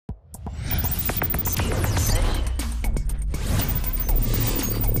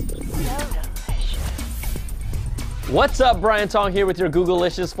What's up, Brian Tong here with your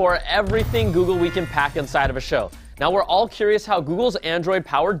Googleicious for everything Google we can pack inside of a show. Now, we're all curious how Google's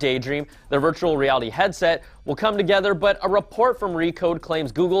Android-powered DayDream, their virtual reality headset, will come together, but a report from Recode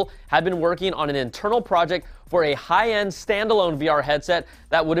claims Google had been working on an internal project for a high-end standalone VR headset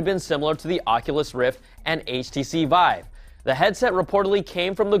that would have been similar to the Oculus Rift and HTC Vive. The headset reportedly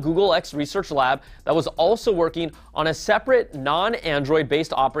came from the Google X research lab that was also working on a separate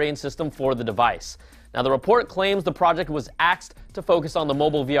non-Android-based operating system for the device. Now, the report claims the project was axed to focus on the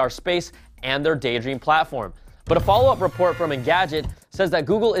mobile VR space and their DayDream platform. But a follow-up report from Engadget says that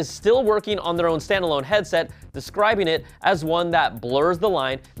Google is still working on their own standalone headset, describing it as one that blurs the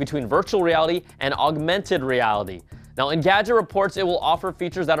line between virtual reality and augmented reality. Now, Engadget reports it will offer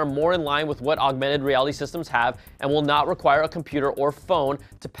features that are more in line with what augmented reality systems have and will not require a computer or phone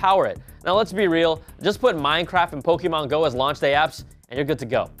to power it. Now, let's be real, just put Minecraft and Pokemon Go as launch day apps and you're good to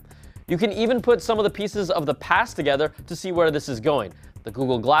go. You can even put some of the pieces of the past together to see where this is going. The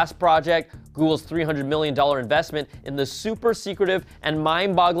Google Glass project, Google's $300 million investment in the super secretive and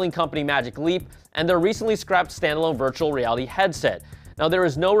mind-boggling company Magic Leap, and their recently scrapped standalone virtual reality headset. Now, there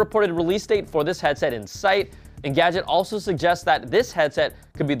is no reported release date for this headset in sight. Engadget also suggests that this headset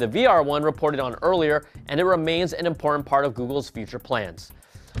could be the VR one reported on earlier, and it remains an important part of Google's future plans.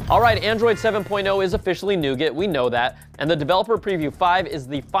 Alright, Android 7.0 is officially nougat, we know that, and the Developer Preview 5 is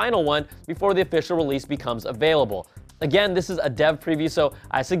the final one before the official release becomes available. Again, this is a dev preview, so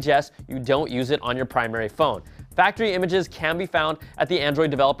I suggest you don't use it on your primary phone. Factory images can be found at the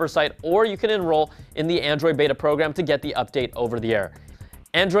Android developer site, or you can enroll in the Android beta program to get the update over the air.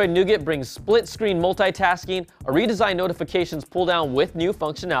 Android Nougat brings split-screen multitasking, a redesigned notifications pull-down with new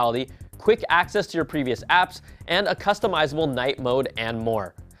functionality, quick access to your previous apps, and a customizable night mode and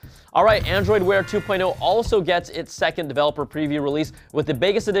more. Alright, Android Wear 2.0 also gets its second developer preview release, with the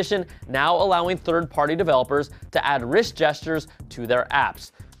biggest edition now allowing third-party developers to add wrist gestures to their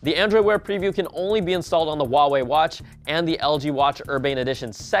apps. The Android Wear preview can only be installed on the Huawei Watch and the LG Watch Urbane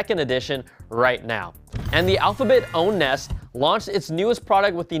Edition 2nd edition right now. And the Alphabet-owned Nest launched its newest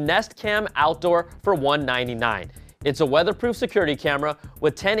product with the Nest Cam Outdoor for $199. It's a weatherproof security camera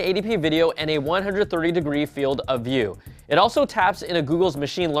with 1080p video and a 130-degree field of view. It also taps into Google's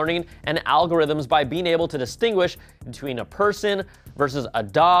machine learning and algorithms by being able to distinguish between a person versus a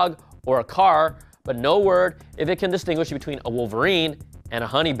dog or a car, but no word if it can distinguish between a wolverine and a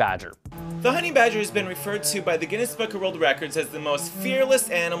honey badger. The honey badger has been referred to by the Guinness Book of World Records as the most fearless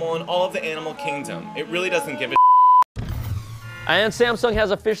animal in all of the animal kingdom. It really doesn't give a And Samsung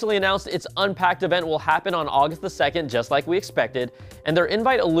has officially announced its Unpacked event will happen on August the 2nd, just like we expected, and their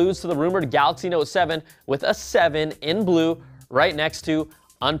invite alludes to the rumored Galaxy Note 7 with a 7 in blue right next to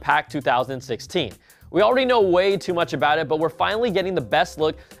Unpacked 2016. We already know way too much about it, but we're finally getting the best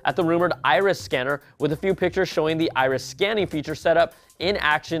look at the rumored iris scanner, with a few pictures showing the iris scanning feature set up in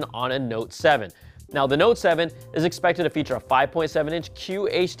action on a Note 7. Now, the Note 7 is expected to feature a 5.7-inch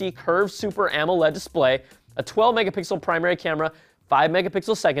QHD curved Super AMOLED display, a 12-megapixel primary camera,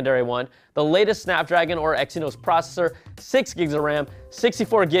 5-megapixel secondary one, the latest Snapdragon or Exynos processor, 6 gigs of RAM,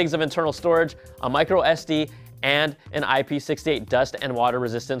 64 gigs of internal storage, a micro SD, and an IP68 dust and water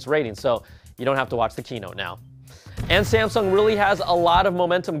resistance rating. So you don't have to watch the keynote now. And Samsung really has a lot of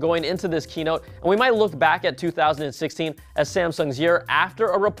momentum going into this keynote, and we might look back at 2016 as Samsung's year after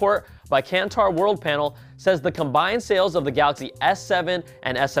a report by Kantar World Panel says the combined sales of the Galaxy S7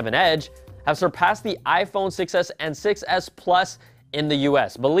 and S7 Edge have surpassed the iPhone 6s and 6s Plus in the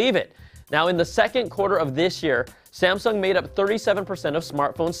US. Believe it. Now, in the second quarter of this year, Samsung made up 37% of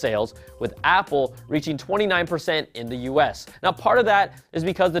smartphone sales, with Apple reaching 29% in the US. Now, part of that is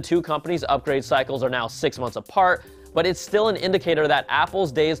because the two companies' upgrade cycles are now 6 months apart, but it's still an indicator that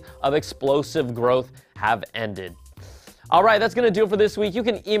Apple's days of explosive growth have ended. All right, that's going to do it for this week. You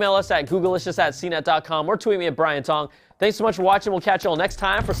can email us at googleicious@cnet.com or tweet me at Brian Tong. Thanks so much for watching. We'll catch you all next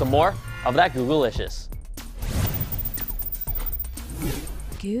time for some more of that Googleicious.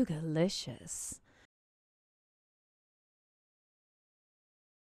 Googleicious.